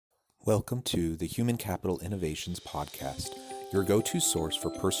Welcome to the Human Capital Innovations Podcast, your go-to source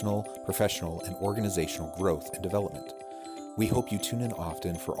for personal, professional, and organizational growth and development. We hope you tune in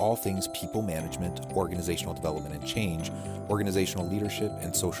often for all things people management, organizational development and change, organizational leadership,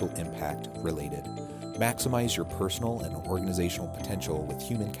 and social impact related. Maximize your personal and organizational potential with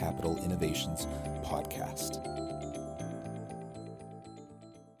Human Capital Innovations Podcast.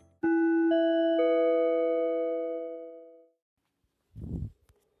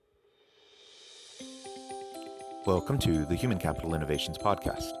 Welcome to the Human Capital Innovations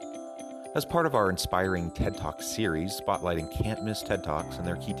Podcast. As part of our inspiring TED Talks series, spotlighting can't-miss TED Talks and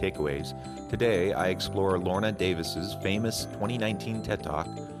their key takeaways, today I explore Lorna Davis's famous 2019 TED Talk,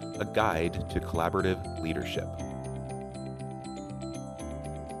 A Guide to Collaborative Leadership.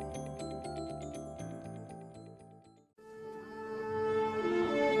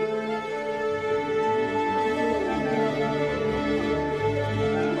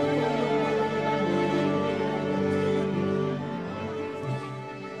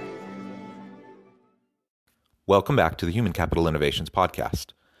 Welcome back to the Human Capital Innovations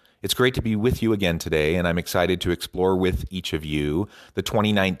Podcast. It's great to be with you again today, and I'm excited to explore with each of you the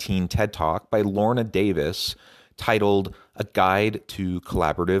 2019 TED Talk by Lorna Davis titled A Guide to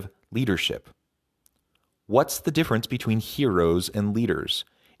Collaborative Leadership. What's the difference between heroes and leaders?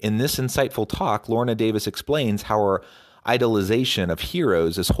 In this insightful talk, Lorna Davis explains how our idolization of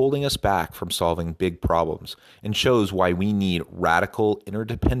heroes is holding us back from solving big problems and shows why we need radical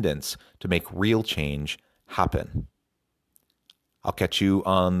interdependence to make real change happen. I'll catch you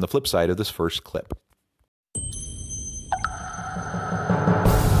on the flip side of this first clip.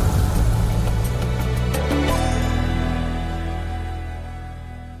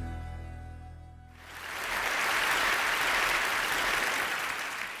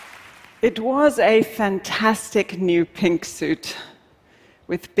 It was a fantastic new pink suit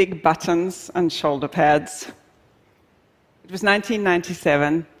with big buttons and shoulder pads. It was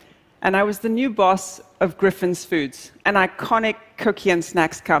 1997. And I was the new boss of Griffin's Foods, an iconic cookie and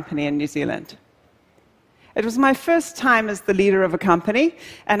snacks company in New Zealand. It was my first time as the leader of a company,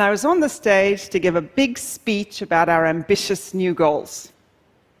 and I was on the stage to give a big speech about our ambitious new goals.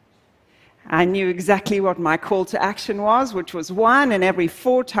 I knew exactly what my call to action was, which was 1 in every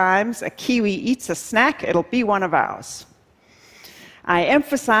 4 times a Kiwi eats a snack, it'll be one of ours. I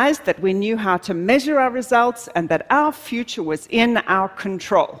emphasized that we knew how to measure our results and that our future was in our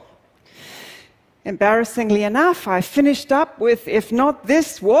control. Embarrassingly enough, I finished up with, if not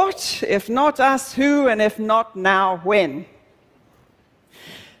this, what? If not us, who? And if not now, when?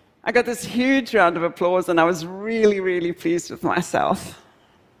 I got this huge round of applause, and I was really, really pleased with myself.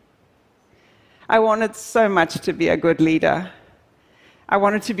 I wanted so much to be a good leader. I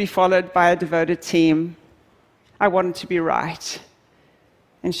wanted to be followed by a devoted team. I wanted to be right.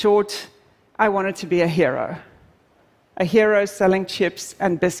 In short, I wanted to be a hero selling chips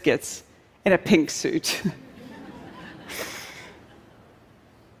and biscuits in a pink suit.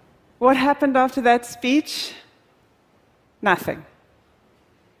 What happened after that speech? Nothing.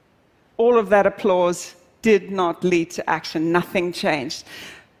 All of that applause did not lead to action. Nothing changed.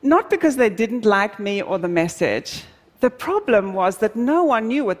 Not because they didn't like me or the message. The problem was that no one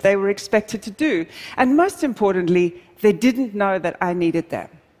knew what they were expected to do. And most importantly, they didn't know that I needed them.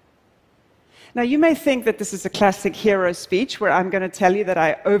 Now, you may think that this is a classic hero speech where I'm going to tell you that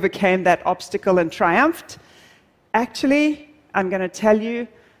I overcame that obstacle and triumphed. Actually, I'm going to tell you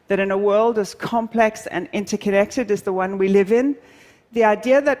that in a world as complex and interconnected as the one we live in, the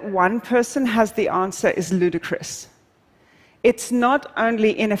idea that one person has the answer is ludicrous. It's not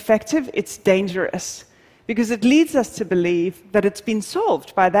only ineffective, it's dangerous, because it leads us to believe that it's been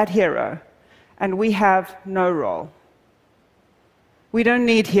solved by that hero, and we have no role. We don't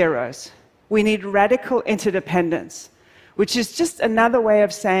need heroes. We need radical interdependence, which is just another way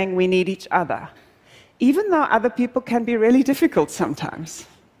of saying we need each other, even though other people can be really difficult sometimes.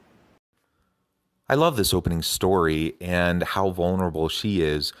 I love this opening story and how vulnerable she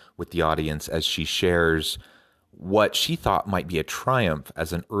is with the audience as she shares what she thought might be a triumph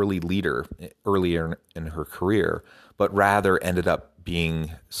as an early leader earlier in her career, but rather ended up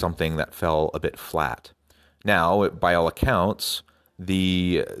being something that fell a bit flat. Now, by all accounts,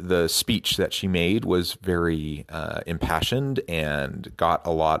 the speech that she made was very impassioned and got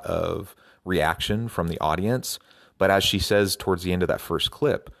a lot of reaction from the audience. But as she says towards the end of that first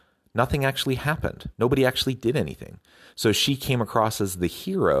clip, nothing actually happened. Nobody actually did anything. So she came across as the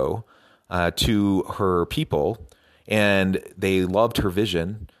hero to her people, and they loved her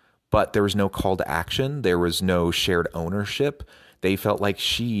vision, but there was no call to action. There was no shared ownership. They felt like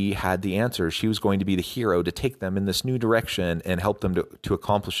she had the answer. She was going to be the hero to take them in this new direction and help them to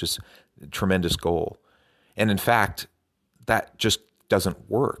accomplish this tremendous goal. And in fact, that just doesn't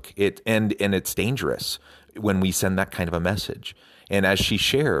work. And it's dangerous when we send that kind of a message. And as she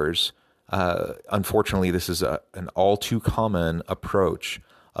shares, unfortunately, this is an all too common approach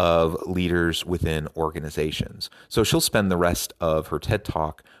of leaders within organizations. So she'll spend the rest of her TED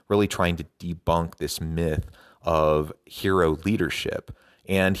Talk really trying to debunk this myth of hero leadership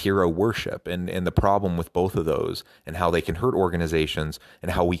and hero worship and the problem with both of those and how they can hurt organizations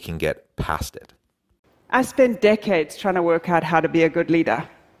and how we can get past it. I spent decades trying to work out how to be a good leader.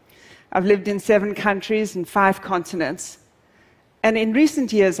 I've lived in 7 countries and 5 continents. And in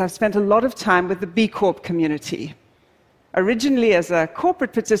recent years, I've spent a lot of time with the B Corp community, originally as a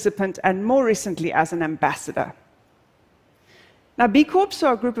corporate participant and more recently as an ambassador. Now, B Corps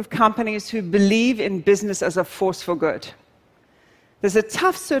are a group of companies who believe in business as a force for good. There's a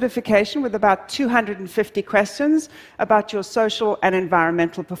tough certification with about 250 questions about your social and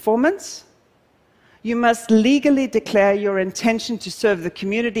environmental performance. You must legally declare your intention to serve the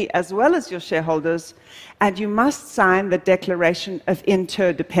community as well as your shareholders, and you must sign the Declaration of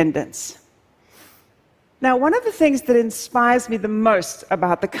Interdependence. Now, one of the things that inspires me the most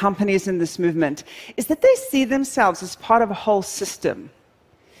about the companies in this movement is that they see themselves as part of a whole system.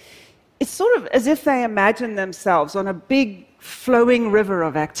 It's sort of as if they imagine themselves on a big flowing river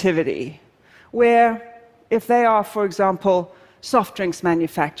of activity, where if they are, for example, soft drinks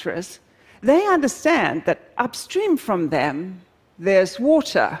manufacturers, they understand that upstream from them, there's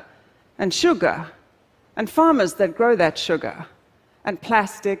water and sugar and farmers that grow that sugar and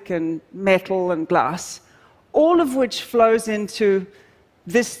plastic and metal and glass, all of which flows into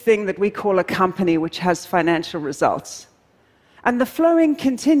this thing that we call a company, which has financial results. And the flowing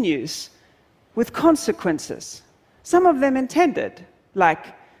continues with consequences, some of them intended, like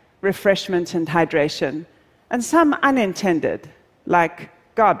refreshment and hydration, and some unintended, like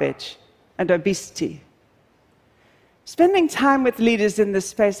garbage and obesity. Spending time with leaders in this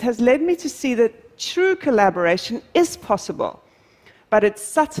space has led me to see that true collaboration is possible, but it's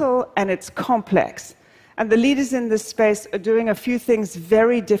subtle and it's complex. And the leaders in this space are doing a few things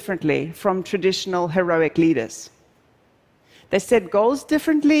very differently from traditional heroic leaders. They set goals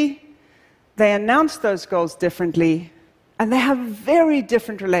differently, they announce those goals differently, and they have a very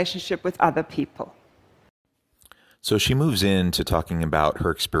different relationship with other people. So she moves into talking about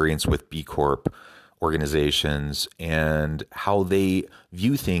her experience with B Corp organizations and how they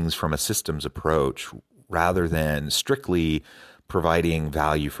view things from a systems approach rather than strictly providing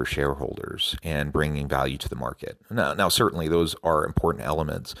value for shareholders and bringing value to the market. Now certainly those are important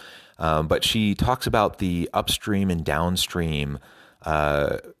elements, but she talks about the upstream and downstream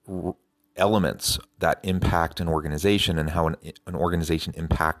elements that impact an organization and how an organization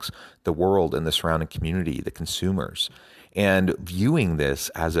impacts the world and the surrounding community, the consumers, and viewing this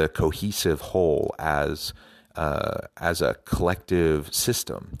as a cohesive whole, as a collective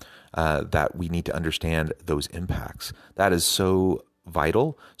system that we need to understand those impacts. That is so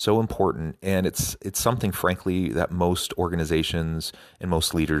vital, so important, and it's something, frankly, that most organizations and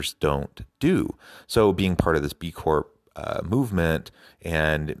most leaders don't do. So being part of this B Corp movement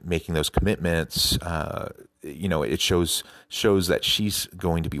and making those commitments, it shows that she's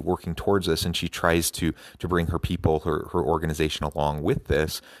going to be working towards this, and she tries to bring her people, her organization along with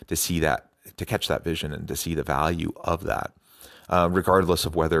this to see that, to catch that vision and to see the value of that. Regardless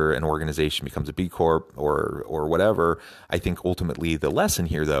of whether an organization becomes a B Corp or whatever, I think ultimately the lesson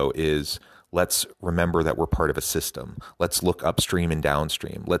here, though, is let's remember that we're part of a system. Let's look upstream and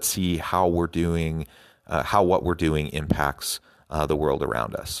downstream. Let's see how we're doing, how what we're doing impacts the world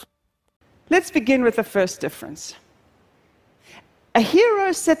around us. Let's begin with the first difference. A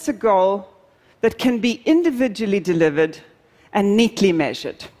hero sets a goal that can be individually delivered and neatly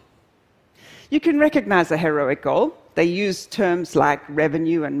measured. You can recognize a heroic goal. They use terms like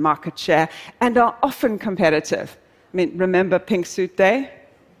revenue and market share and are often competitive. I mean, remember Pink Suit Day?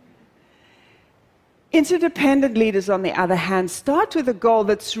 Interdependent leaders, on the other hand, start with a goal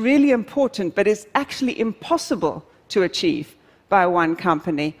that's really important but is actually impossible to achieve by one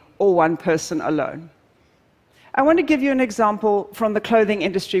company or one person alone. I want to give you an example from the clothing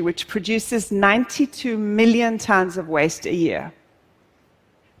industry, which produces 92 million tons of waste a year.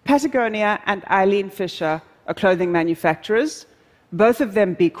 Patagonia and Eileen Fisher are clothing manufacturers, both of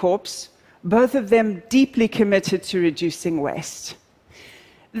them B Corps, both of them deeply committed to reducing waste.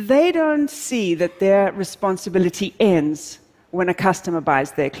 They don't see that their responsibility ends when a customer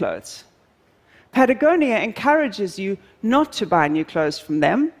buys their clothes. Patagonia encourages you not to buy new clothes from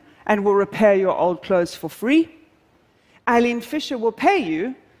them and will repair your old clothes for free. Eileen Fisher will pay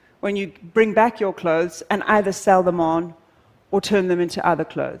you when you bring back your clothes and either sell them on or turn them into other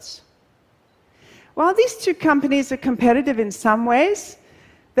clothes. While these two companies are competitive in some ways,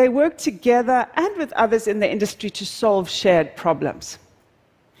 they work together and with others in the industry to solve shared problems.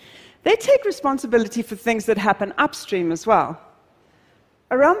 They take responsibility for things that happen upstream as well.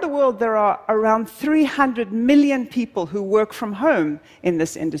 Around the world, there are around 300 million people who work from home in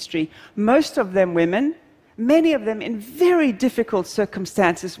this industry, most of them women, many of them in very difficult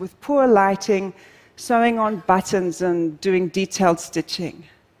circumstances with poor lighting, sewing on buttons and doing detailed stitching.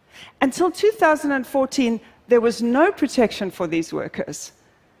 Until 2014, there was no protection for these workers.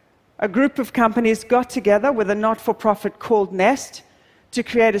 A group of companies got together with a not-for-profit called Nest to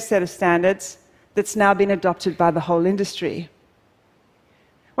create a set of standards that's now been adopted by the whole industry.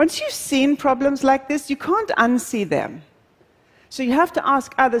 Once you've seen problems like this, you can't unsee them. So you have to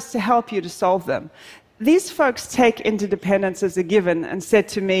ask others to help you to solve them. These folks take interdependence as a given and said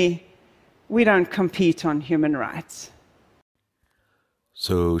to me, "We don't compete on human rights."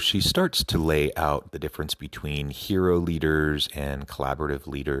 So she starts to lay out the difference between hero leaders and collaborative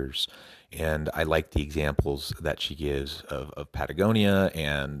leaders. And I like the examples that she gives of Patagonia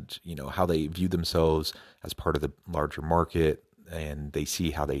and, how they view themselves as part of the larger market, and they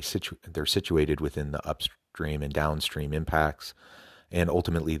see how they're situated within the upstream and downstream impacts. And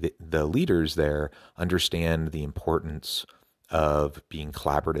ultimately, the leaders there understand the importance of being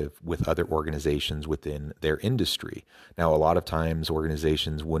collaborative with other organizations within their industry. Now, a lot of times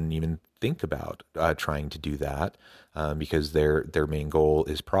organizations wouldn't even think about trying to do that because their main goal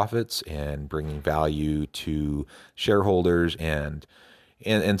is profits and bringing value to shareholders, and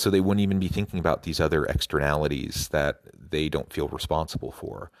so they wouldn't even be thinking about these other externalities that they don't feel responsible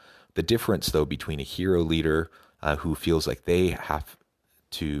for. The difference, though, between a hero leader who feels like they have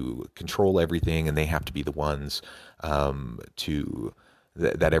to control everything and they have to be the ones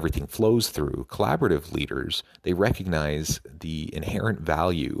that everything flows through. Collaborative leaders, they recognize the inherent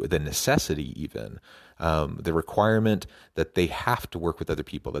value, the necessity even, the requirement that they have to work with other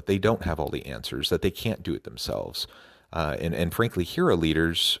people, that they don't have all the answers, that they can't do it themselves. And frankly, hero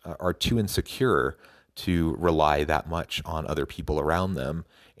leaders are too insecure to rely that much on other people around them.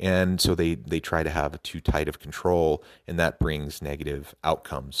 And so they try to have too tight of control, and that brings negative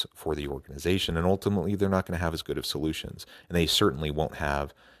outcomes for the organization. And ultimately, they're not going to have as good of solutions. And they certainly won't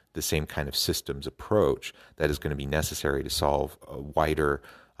have the same kind of systems approach that is going to be necessary to solve a wider,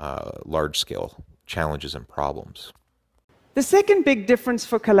 large-scale challenges and problems. The second big difference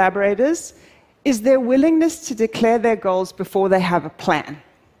for collaborators is their willingness to declare their goals before they have a plan.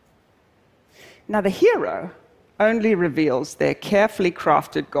 Now, the hero only reveals their carefully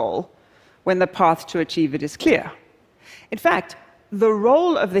crafted goal when the path to achieve it is clear. In fact, the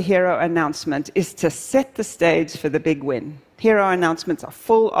role of the hero announcement is to set the stage for the big win. Hero announcements are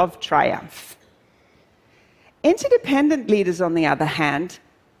full of triumph. Interdependent leaders, on the other hand,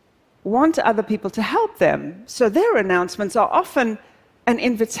 want other people to help them, so their announcements are often an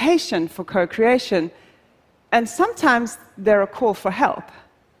invitation for co-creation, and sometimes they're a call for help.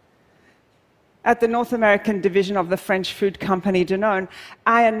 At the North American division of the French food company Danone,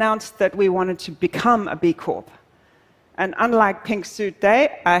 I announced that we wanted to become a B Corp. And unlike Pink Suit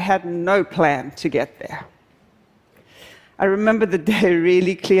Day, I had no plan to get there. I remember the day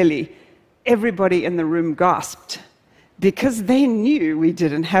really clearly. Everybody in the room gasped because they knew we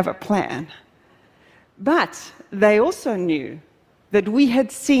didn't have a plan. But they also knew that we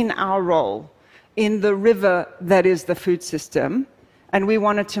had seen our role in the river that is the food system, and we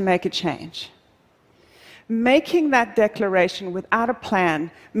wanted to make a change. Making that declaration without a plan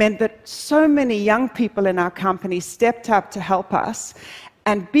meant that so many young people in our company stepped up to help us,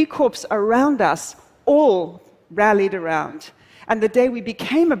 and B Corps around us all rallied around. And the day we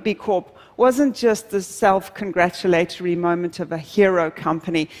became a B Corp wasn't just the self-congratulatory moment of a hero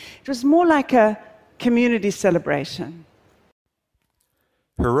company. It was more like a community celebration.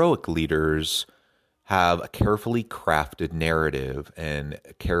 Heroic leaders have a carefully crafted narrative and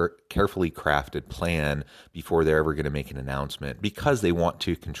a carefully crafted plan before they're ever going to make an announcement, because they want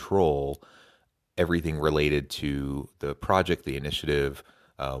to control everything related to the project, the initiative,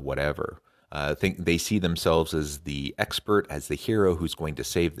 whatever. I think they see themselves as the expert, as the hero who's going to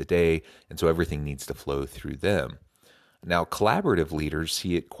save the day, and so everything needs to flow through them. Now, collaborative leaders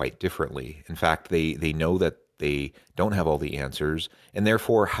see it quite differently. In fact, they know that they don't have all the answers, and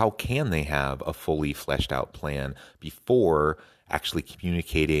therefore, how can they have a fully fleshed out plan before actually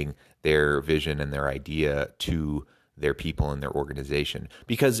communicating their vision and their idea to their people and their organization?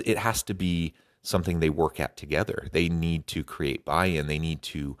 Because it has to be something they work at together. They need to create buy-in. They need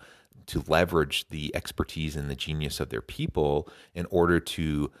to to leverage the expertise and the genius of their people in order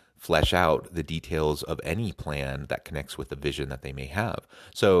to flesh out the details of any plan that connects with the vision that they may have.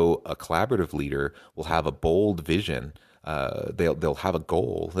 So a collaborative leader will have a bold vision. They'll have a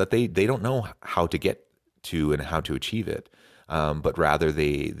goal that they don't know how to get to and how to achieve it. But rather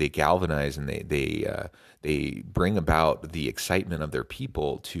they galvanize and they bring about the excitement of their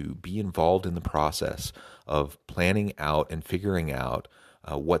people to be involved in the process of planning out and figuring out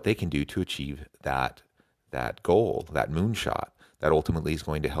what they can do to achieve that goal, that moonshot that ultimately is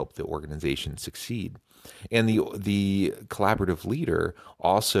going to help the organization succeed. And the collaborative leader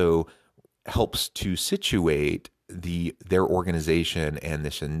also helps to situate their organization and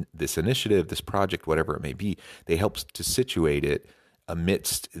this initiative, this project, whatever it may be. They help to situate it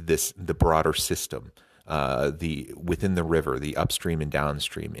amidst the broader system, within the river, the upstream and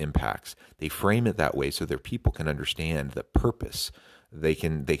downstream impacts. They frame it that way so their people can understand the purpose. They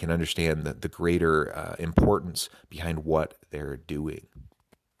can understand the greater importance behind what they're doing.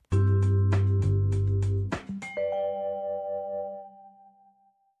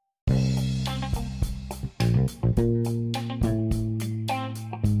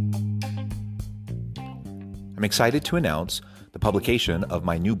 I'm excited to announce the publication of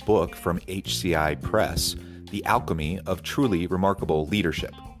my new book from HCI Press, The Alchemy of Truly Remarkable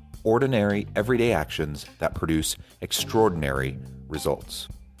Leadership: Ordinary, Everyday Actions that Produce Extraordinary Results.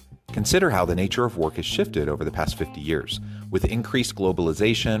 Consider how the nature of work has shifted over the past 50 years. With increased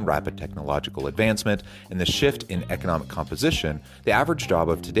globalization, rapid technological advancement, and the shift in economic composition, the average job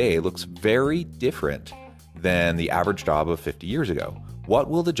of today looks very different than the average job of 50 years ago. What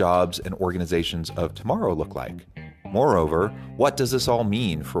will the jobs and organizations of tomorrow look like? Moreover, what does this all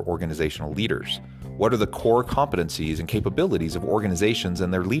mean for organizational leaders? What are the core competencies and capabilities of organizations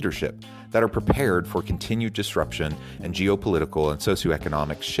and their leadership that are prepared for continued disruption and geopolitical and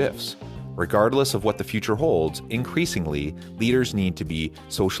socioeconomic shifts? Regardless of what the future holds, increasingly, leaders need to be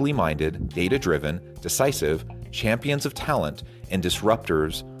socially minded, data-driven, decisive, champions of talent, and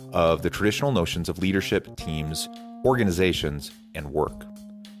disruptors of the traditional notions of leadership, teams, organizations, and work.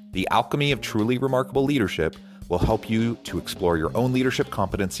 The Alchemy of Truly Remarkable Leadership will help you to explore your own leadership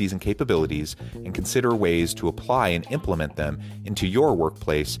competencies and capabilities and consider ways to apply and implement them into your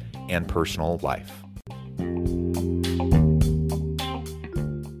workplace and personal life.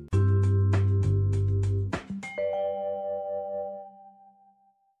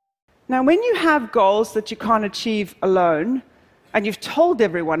 Now, when you have goals that you can't achieve alone, and you've told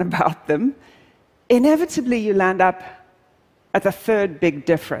everyone about them, inevitably you land up at the third big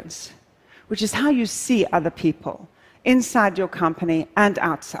difference, which is how you see other people, inside your company and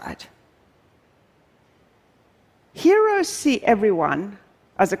outside. Heroes see everyone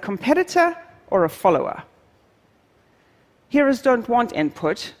as a competitor or a follower. Heroes don't want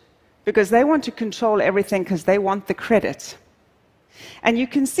input because they want to control everything because they want the credit. And you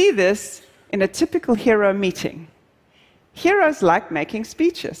can see this in a typical hero meeting. Heroes like making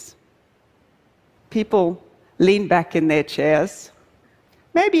speeches. People lean back in their chairs,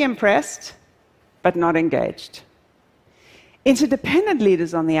 maybe impressed, but not engaged. Interdependent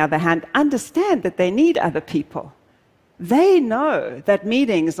leaders, on the other hand, understand that they need other people. They know that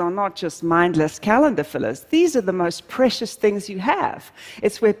meetings are not just mindless calendar fillers. These are the most precious things you have.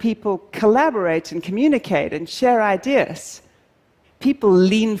 It's where people collaborate and communicate and share ideas. People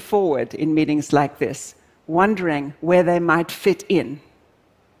lean forward in meetings like this, wondering where they might fit in.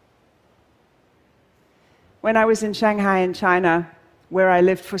 When I was in Shanghai in China, where I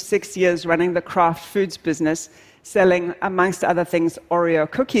lived for 6 years running the craft foods business, selling, amongst other things, Oreo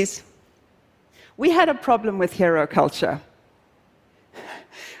cookies, we had a problem with hero culture.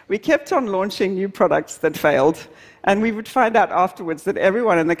 We kept on launching new products that failed, and we would find out afterwards that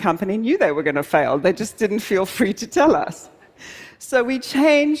everyone in the company knew they were going to fail. They just didn't feel free to tell us. So we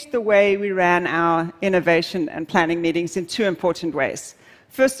changed the way we ran our innovation and planning meetings in two important ways.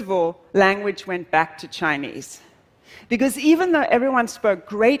 First of all, language went back to Chinese. Because even though everyone spoke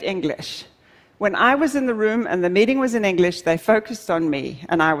great English, when I was in the room and the meeting was in English, they focused on me.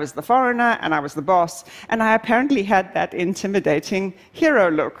 And I was the foreigner, and I was the boss, and I apparently had that intimidating hero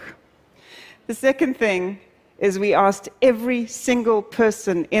look. The second thing is we asked every single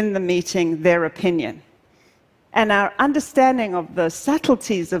person in the meeting their opinion. And our understanding of the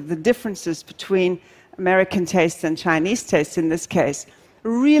subtleties of the differences between American taste and Chinese taste in this case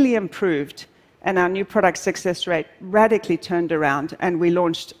really improved, and our new product success rate radically turned around, and we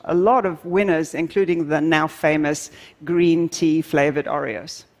launched a lot of winners, including the now famous green tea flavored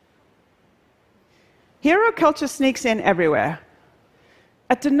Oreos. Hero culture sneaks in everywhere.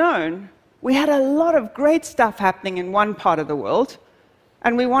 At Danone, we had a lot of great stuff happening in one part of the world,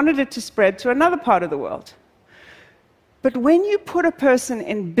 and we wanted it to spread to another part of the world. But when you put a person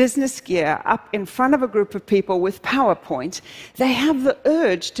in business gear up in front of a group of people with PowerPoint, they have the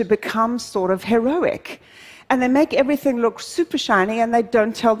urge to become sort of heroic. And they make everything look super shiny, and they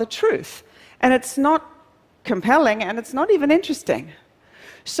don't tell the truth. And it's not compelling, and it's not even interesting.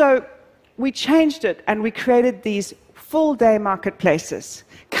 So we changed it, and we created these full-day marketplaces,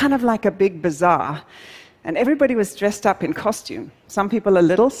 kind of like a big bazaar. And everybody was dressed up in costume. Some people a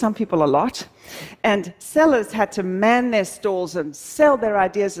little, some people a lot. And sellers had to man their stalls and sell their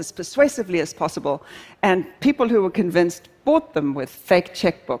ideas as persuasively as possible. And people who were convinced bought them with fake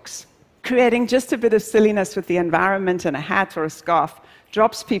checkbooks. Creating just a bit of silliness with the environment and a hat or a scarf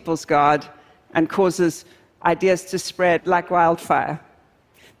drops people's guard and causes ideas to spread like wildfire.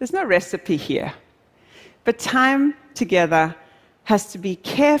 There's no recipe here. But time together has to be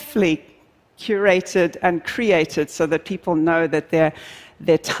carefully curated and created so that people know that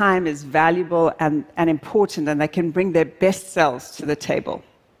their time is valuable and important, and they can bring their best selves to the table.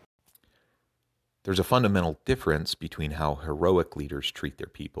 There's a fundamental difference between how heroic leaders treat their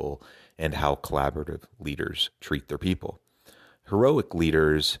people and how collaborative leaders treat their people. Heroic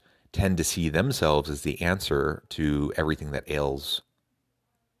leaders tend to see themselves as the answer to everything that ails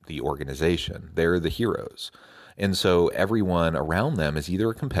the organization. They're the heroes. And so everyone around them is either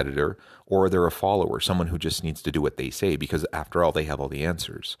a competitor or they're a follower, someone who just needs to do what they say, because after all, they have all the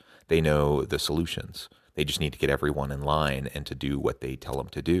answers. They know the solutions. They just need to get everyone in line and to do what they tell them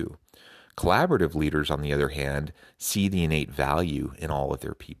to do. Collaborative leaders, on the other hand, see the innate value in all of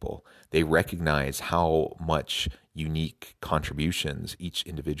their people. They recognize how much unique contributions each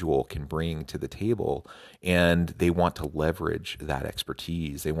individual can bring to the table, and they want to leverage that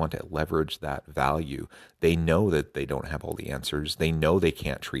expertise. They want to leverage that value. They know that they don't have all the answers. They know they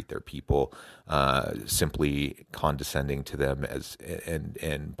can't treat their people simply condescending to them as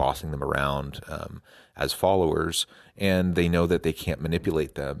and bossing them around as followers, and they know that they can't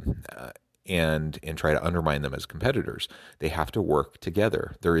manipulate them and try to undermine them as competitors. They have to work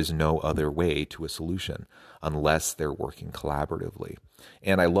together. There is no other way to a solution unless they're working collaboratively.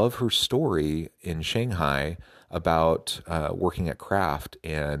 And I love her story in Shanghai about working at Kraft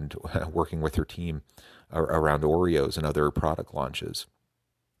and working with her team around Oreos and other product launches.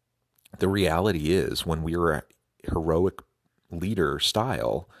 The reality is, when we're a heroic leader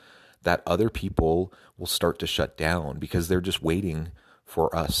style, that other people will start to shut down because they're just waiting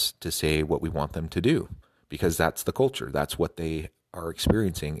for us to say what we want them to do, because that's the culture. That's what they are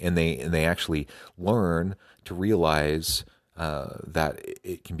experiencing. And they actually learn to realize that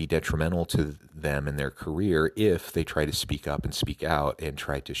it can be detrimental to them in their career if they try to speak up and speak out and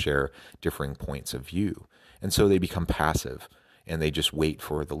try to share differing points of view. And so they become passive and they just wait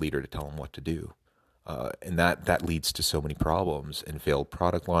for the leader to tell them what to do. And that leads to so many problems and failed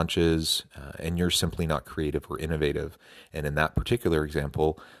product launches, and you're simply not creative or innovative. And in that particular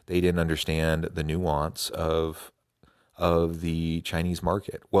example, they didn't understand the nuance of the Chinese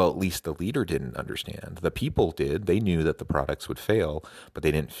market. Well, at least the leader didn't understand. The people did. They knew that the products would fail, but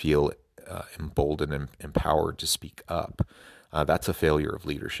they didn't feel emboldened and empowered to speak up. That's a failure of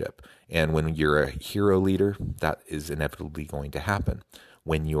leadership. And when you're a hero leader, that is inevitably going to happen.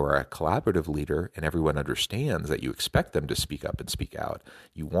 When you're a collaborative leader and everyone understands that you expect them to speak up and speak out,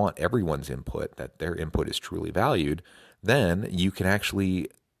 you want everyone's input, that their input is truly valued, then you can actually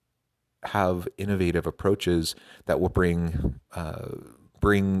have innovative approaches that will bring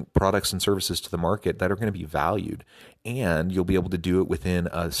products and services to the market that are going to be valued. And you'll be able to do it within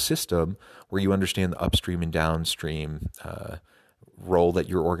a system where you understand the upstream and downstream role that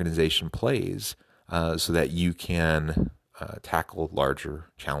your organization plays, so that you can tackle larger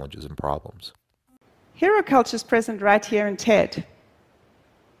challenges and problems. Hero culture is present right here in TED.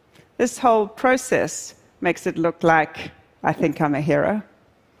 This whole process makes it look like I think I'm a hero.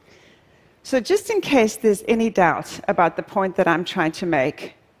 So just in case there's any doubt about the point that I'm trying to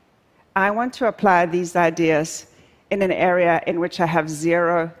make, I want to apply these ideas in an area in which I have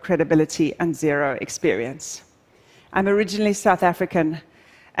zero credibility and zero experience. I'm originally South African,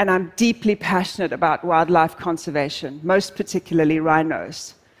 and I'm deeply passionate about wildlife conservation, most particularly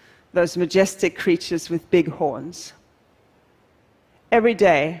rhinos, those majestic creatures with big horns. Every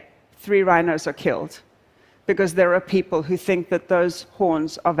day, 3 rhinos are killed because there are people who think that those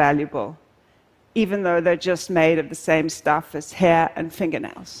horns are valuable, even though they're just made of the same stuff as hair and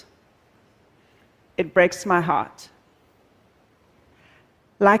fingernails. It breaks my heart.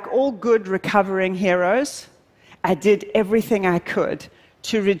 Like all good recovering heroes, I did everything I could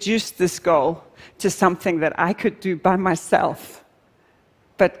to reduce this goal to something that I could do by myself.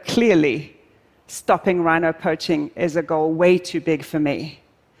 But clearly, stopping rhino poaching is a goal way too big for me.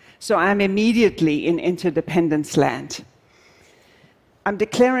 So I'm immediately in interdependence land. I'm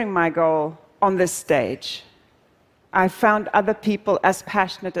declaring my goal on this stage. I found other people as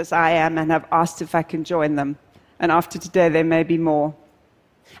passionate as I am and have asked if I can join them. And after today, there may be more.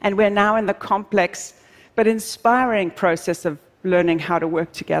 And we're now in the complex but inspiring process of learning how to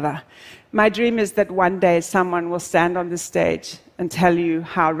work together. My dream is that one day someone will stand on the stage and tell you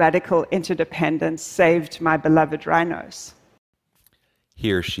how radical interdependence saved my beloved rhinos.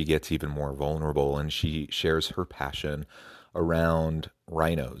 Here she gets even more vulnerable, and she shares her passion around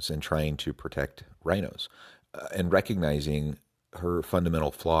rhinos and trying to protect rhinos, and recognizing her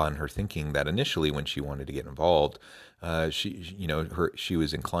fundamental flaw in her thinking that initially when she wanted to get involved, she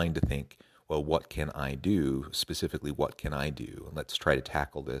was inclined to think, well, what can I do? Specifically, what can I do? And let's try to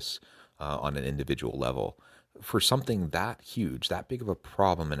tackle this on an individual level. For something that huge, that big of a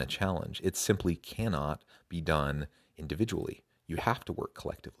problem and a challenge, it simply cannot be done individually. You have to work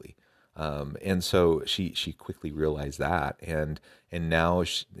collectively. And so she quickly realized that, and now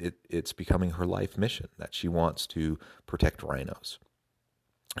it's becoming her life mission that she wants to protect rhinos.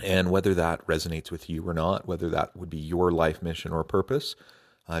 And whether that resonates with you or not, whether that would be your life mission or purpose,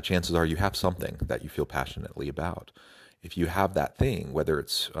 chances are you have something that you feel passionately about. If you have that thing, whether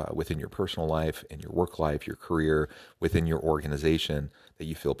it's within your personal life, in your work life, your career, within your organization that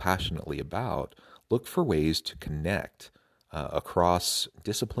you feel passionately about, look for ways to connect across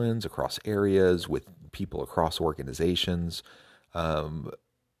disciplines, across areas, with people across organizations, and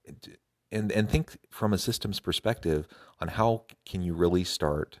think from a systems perspective on how can you really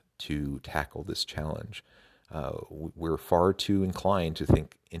start to tackle this challenge. We're far too inclined to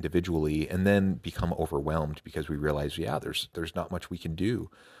think individually and then become overwhelmed because we realize, there's not much we can do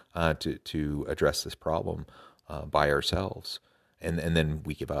to address this problem by ourselves, and then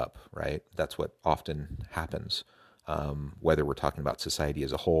we give up. Right? That's what often happens. Whether we're talking about society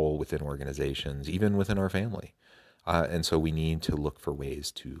as a whole, within organizations, even within our family. And so we need to look for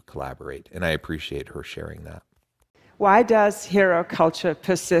ways to collaborate. And I appreciate her sharing that. Why does hero culture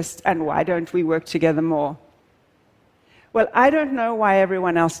persist, and why don't we work together more? Well, I don't know why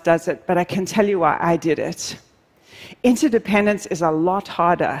everyone else does it, but I can tell you why I did it. Interdependence is a lot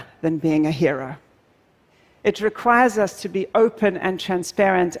harder than being a hero. It requires us to be open and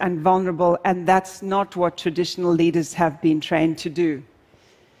transparent and vulnerable, and that's not what traditional leaders have been trained to do.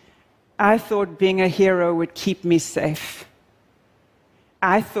 I thought being a hero would keep me safe.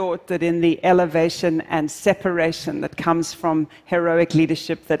 I thought that in the elevation and separation that comes from heroic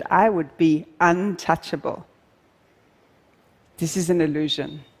leadership, that I would be untouchable. This is an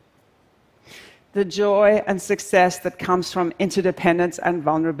illusion. The joy and success that comes from interdependence and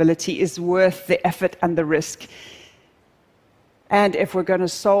vulnerability is worth the effort and the risk. And if we're going to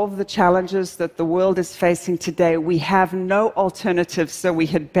solve the challenges that the world is facing today, we have no alternative, so we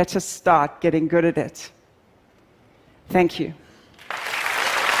had better start getting good at it. Thank you.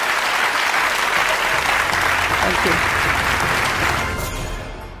 Thank you.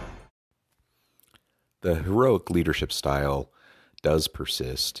 The heroic leadership style does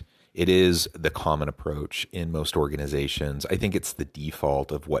persist. It is the common approach in most organizations. I think it's the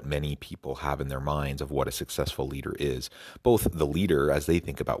default of what many people have in their minds of what a successful leader is. Both the leader, as they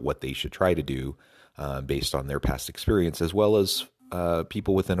think about what they should try to do based on their past experience, as well as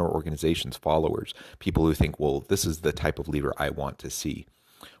people within our organization's followers, people who think, well, this is the type of leader I want to see.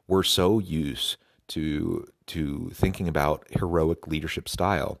 We're so used to thinking about heroic leadership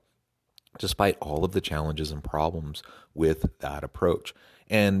style, despite all of the challenges and problems with that approach.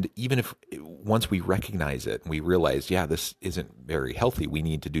 And even if once we recognize it and we realize, this isn't very healthy, we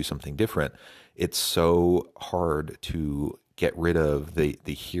need to do something different, it's so hard to get rid of the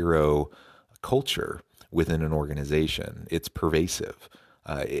hero culture within an organization. It's pervasive.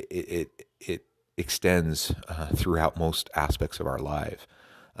 It extends throughout most aspects of our life.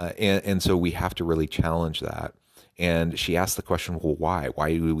 And so we have to really challenge that. And she asked the question, well, why?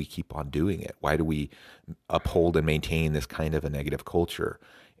 Why do we keep on doing it? Why do we uphold and maintain this kind of a negative culture?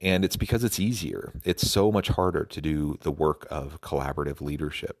 And it's because it's easier. It's so much harder to do the work of collaborative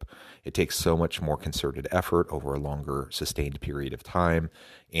leadership. It takes so much more concerted effort over a longer, sustained period of time.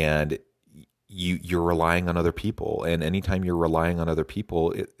 And you're relying on other people. And anytime you're relying on other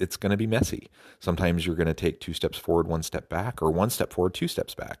people, it's going to be messy. Sometimes you're going to take 2 steps forward, 1 step back, or 1 step forward, 2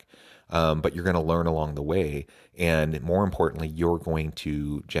 steps back. But you're going to learn along the way. And more importantly, you're going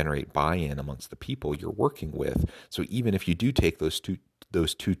to generate buy-in amongst the people you're working with. So even if you do take those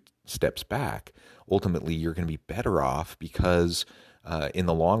two steps back, ultimately you're going to be better off because in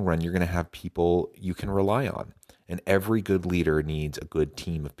the long run, you're going to have people you can rely on. and every good leader needs a good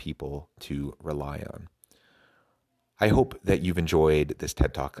team of people to rely on. I hope that you've enjoyed this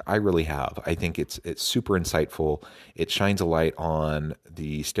TED Talk. I really have. I think it's super insightful. It shines a light on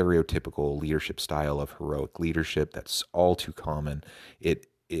the stereotypical leadership style of heroic leadership that's all too common. It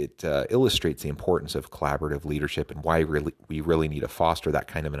illustrates the importance of collaborative leadership and why we really need to foster that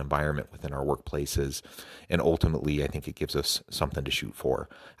kind of an environment within our workplaces. And ultimately, I think it gives us something to shoot for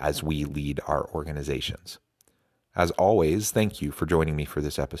as we lead our organizations. As always, thank you for joining me for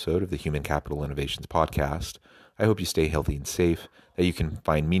this episode of the Human Capital Innovations Podcast. I hope you stay healthy and safe, that you can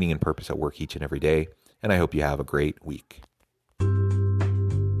find meaning and purpose at work each and every day, and I hope you have a great week.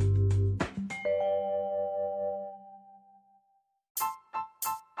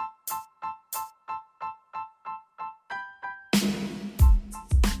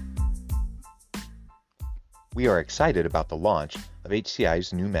 We are excited about the launch of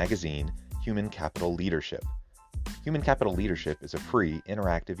HCI's new magazine, Human Capital Leadership. Human Capital Leadership is a free,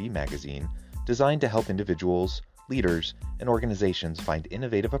 interactive e-magazine designed to help individuals, leaders, and organizations find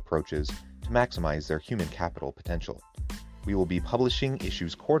innovative approaches to maximize their human capital potential. We will be publishing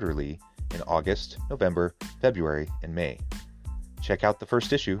issues quarterly in August, November, February, and May. Check out the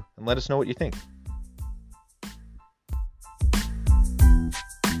first issue and let us know what you think.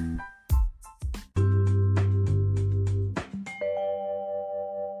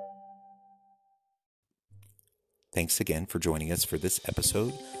 Thanks again for joining us for this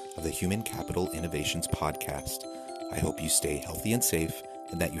episode of the Human Capital Innovations Podcast. I hope you stay healthy and safe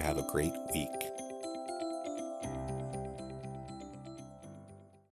and that you have a great week.